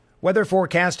Weather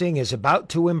forecasting is about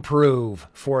to improve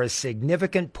for a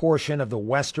significant portion of the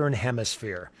Western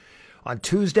Hemisphere. On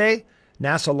Tuesday,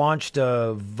 NASA launched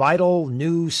a vital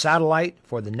new satellite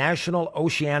for the National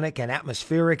Oceanic and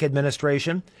Atmospheric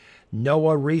Administration.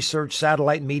 NOAA research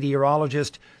satellite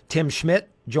meteorologist Tim Schmidt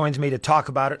joins me to talk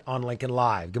about it on Lincoln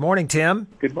Live. Good morning, Tim.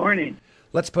 Good morning.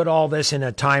 Let's put all this in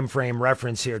a time frame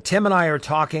reference here. Tim and I are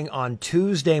talking on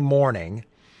Tuesday morning,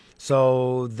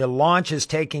 so the launch is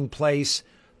taking place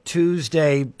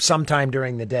Tuesday sometime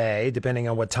during the day, depending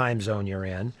on what time zone you're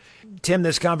in. Tim,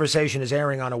 this conversation is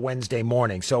airing on a Wednesday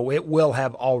morning, so it will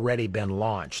have already been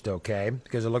launched, okay?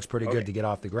 Because it looks pretty good to get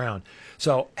off the ground.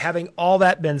 So having all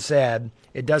that been said,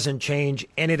 it doesn't change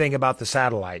anything about the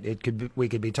satellite. We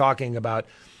could be talking about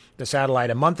the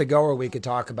satellite a month ago, or we could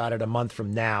talk about it a month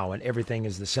from now, and everything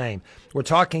is the same. We're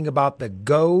talking about the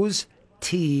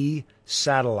GOES-T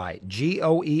satellite,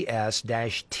 GOES-T,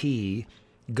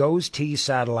 GOES-T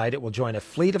satellite. It will join a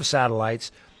fleet of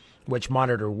satellites which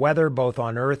monitor weather both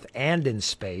on Earth and in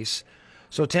space.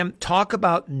 So, Tim, talk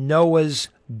about NOAA's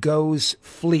GOES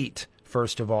fleet,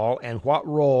 first of all, and what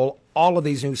role all of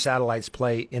these new satellites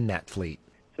play in that fleet.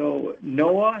 So,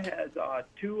 NOAA has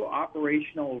two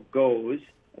operational GOES.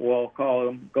 We'll call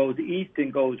them GOES East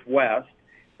and GOES West.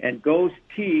 And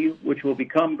GOES-T, which will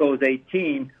become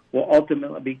GOES-18, will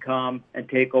ultimately become and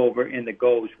take over in the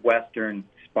GOES Western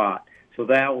spot. So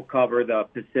that will cover the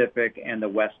Pacific and the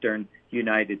Western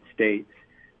United States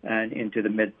and into the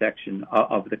midsection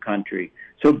of the country.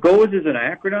 So GOES is an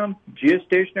acronym,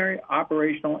 Geostationary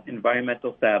Operational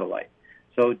Environmental Satellite.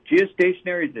 So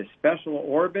geostationary is a special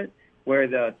orbit where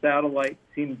the satellite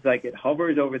seems like it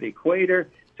hovers over the equator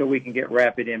so we can get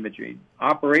rapid imagery.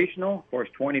 Operational, of course,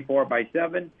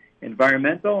 24/7.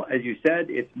 Environmental, as you said,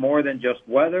 it's more than just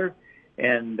weather,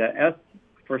 and S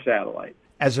for satellite.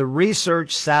 As a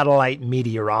research satellite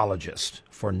meteorologist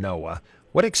for NOAA,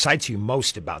 what excites you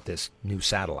most about this new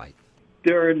satellite?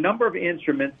 There are a number of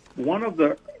instruments. One of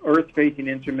the Earth-facing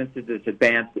instruments is this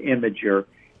advanced imager,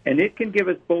 and it can give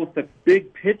us both the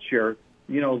big picture,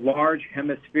 large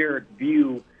hemispheric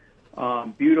view,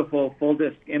 beautiful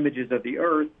full-disk images of the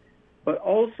Earth, but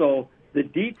also the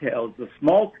details, the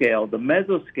small scale, the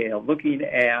mesoscale, looking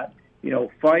at,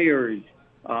 fires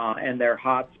and their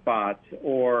hot spots,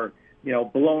 or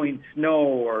blowing snow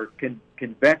or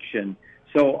convection.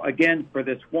 So again, for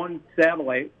this one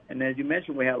satellite, and as you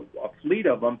mentioned, we have a fleet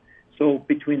of them. So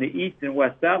between the east and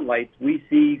west satellites, we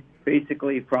see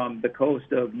basically from the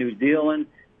coast of New Zealand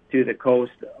to the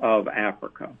coast of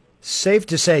Africa. Safe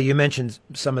to say, you mentioned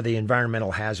some of the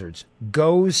environmental hazards.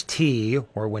 GOES-T,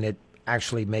 or when it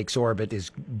actually makes orbit,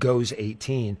 is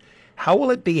GOES-18. How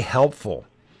will it be helpful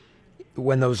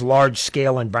when those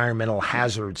large-scale environmental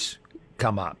hazards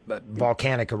come up,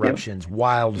 volcanic eruptions,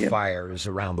 wildfires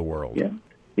around the world?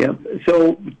 Yeah.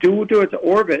 So due to its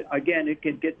orbit, again, it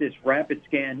can get this rapid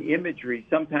scan imagery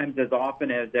sometimes as often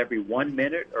as every 1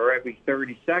 minute or every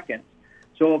 30 seconds.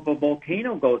 So if a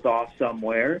volcano goes off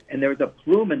somewhere and there's a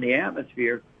plume in the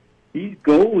atmosphere, these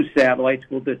GOES satellites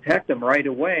will detect them right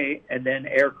away, and then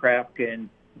aircraft can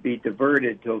be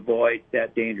diverted to avoid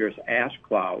that dangerous ash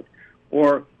cloud.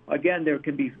 Or, again, there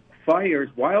can be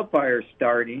wildfires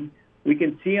starting. We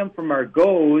can see them from our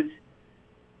GOES.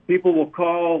 People will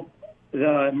call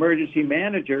the emergency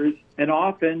managers, and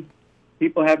often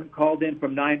people haven't called in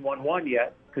from 911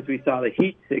 yet because we saw the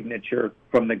heat signature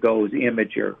from the GOES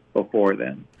imager before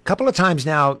then. A couple of times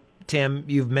now, Tim,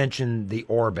 you've mentioned the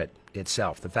orbit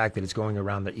itself, the fact that it's going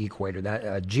around the equator, that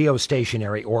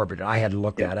geostationary orbit. I had to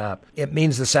look that up. It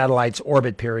means the satellite's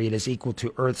orbit period is equal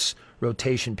to Earth's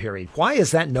rotation period. Why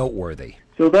is that noteworthy?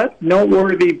 So that's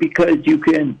noteworthy because you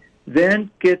can then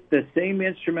get the same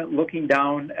instrument looking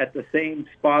down at the same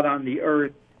spot on the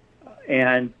Earth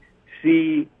and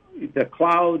see the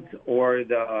clouds or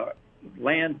the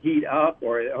land heat up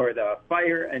or the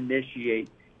fire initiate,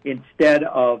 instead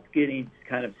of getting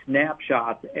kind of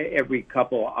snapshots every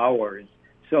couple of hours.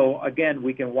 So again,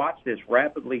 we can watch this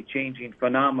rapidly changing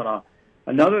phenomena.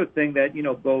 Another thing that,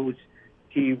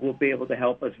 GOES-T will be able to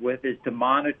help us with is to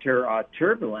monitor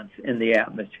turbulence in the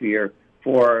atmosphere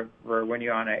for when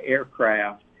you're on an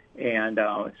aircraft, and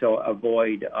so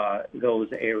avoid those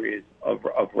areas of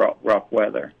rough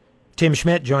weather. Tim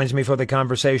Schmidt joins me for the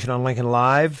conversation on Lincoln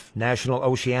Live, National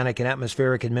Oceanic and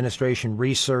Atmospheric Administration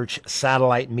research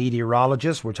satellite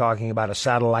meteorologist. We're talking about a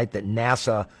satellite that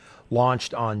NASA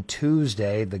launched on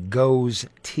Tuesday, the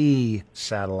GOES-T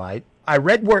satellite. I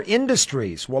read where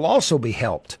industries will also be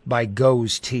helped by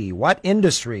GOES-T. What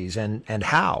industries and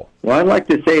how? Well, I'd like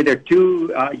to say there are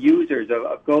two users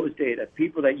of GOES data,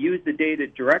 people that use the data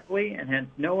directly and hence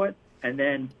know it, and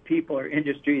then people or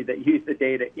industries that use the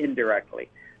data indirectly.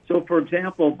 So, for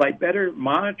example, by better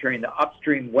monitoring the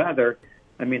upstream weather,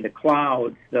 I mean the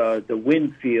clouds, the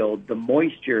wind field, the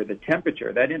moisture, the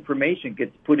temperature, that information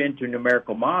gets put into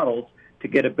numerical models to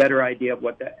get a better idea of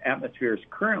what the atmosphere is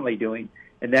currently doing,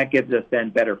 and that gives us then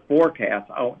better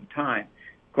forecasts out in time.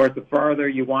 Of course, the farther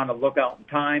you want to look out in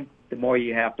time, the more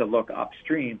you have to look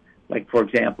upstream. Like, for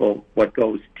example, what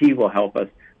GOES-T will help us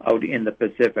out in the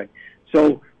Pacific.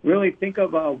 So really think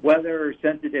of a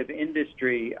weather-sensitive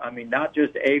industry. I mean, not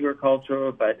just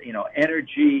agriculture, but,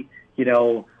 energy,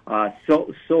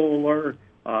 solar,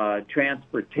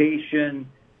 transportation.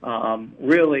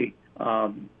 Really,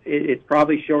 it's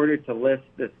probably shorter to list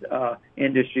the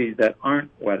industries that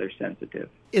aren't weather-sensitive.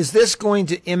 Is this going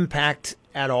to impact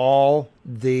at all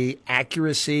the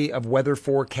accuracy of weather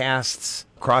forecasts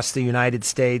across the United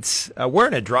States? We're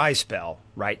in a dry spell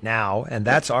right now, and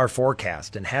that's our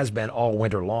forecast and has been all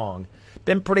winter long.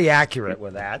 Been pretty accurate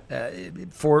with that.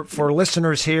 For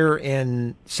listeners here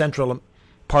in central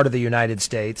part of the United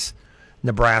States,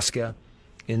 Nebraska,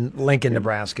 in Lincoln,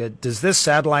 Nebraska, does this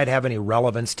satellite have any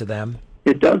relevance to them?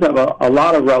 It does have a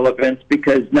lot of relevance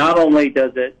because not only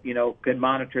does it, can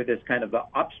monitor this kind of the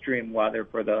upstream weather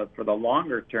for the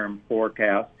longer term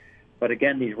forecast, but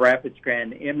again, these rapid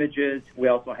scan images. We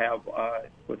also have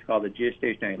what's called the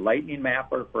geostationary lightning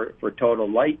mapper for total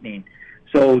lightning.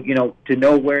 So, to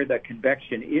know where the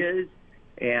convection is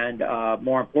and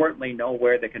more importantly, know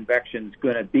where the convection is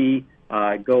going to be,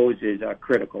 GOES is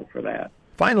critical for that.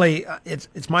 Finally,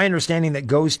 it's my understanding that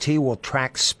GOES-T will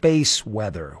track space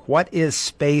weather. What is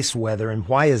space weather, and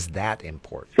why is that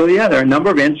important? So, there are a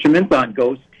number of instruments on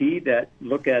GOES-T that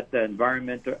look at the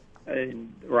environment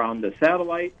around the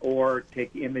satellite or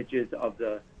take images of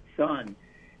the sun.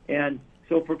 And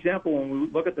so, for example, when we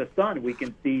look at the sun, we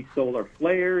can see solar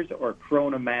flares or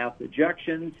corona mass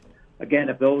ejections. Again,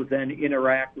 if those then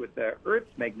interact with the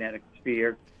Earth's magnetic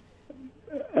sphere,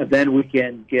 then we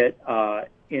can get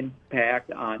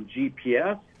impact on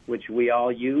GPS, which we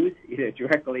all use either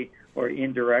directly or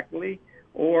indirectly,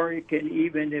 or it can,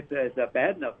 even if there's a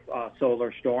bad enough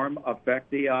solar storm, affect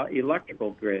the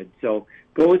electrical grid. So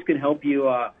GOES can help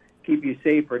you keep you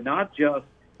safe for not just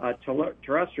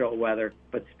terrestrial weather,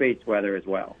 but space weather as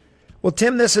well. Well,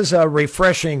 Tim, this is a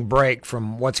refreshing break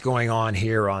from what's going on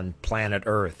here on planet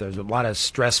Earth. There's a lot of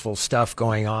stressful stuff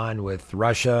going on with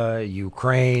Russia,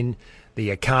 Ukraine, the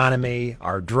economy,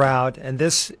 our drought, and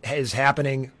this is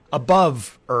happening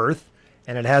above Earth,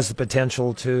 and it has the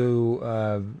potential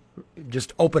to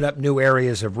just open up new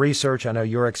areas of research. I know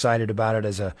you're excited about it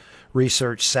as a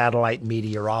research satellite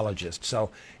meteorologist. So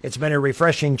it's been a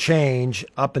refreshing change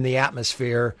up in the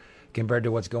atmosphere compared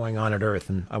to what's going on at Earth,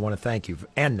 and I want to thank you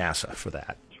and NASA for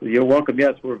that. You're welcome.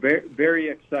 Yes, we're very, very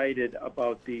excited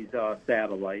about these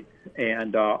satellites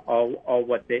and all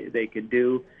what they can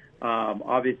do.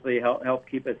 Obviously help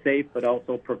keep us safe, but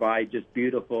also provide just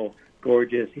beautiful,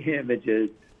 gorgeous images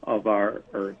of our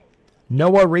Earth.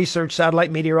 NOAA research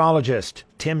satellite meteorologist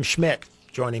Tim Schmidt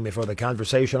joining me for the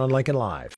conversation on Lincoln Live.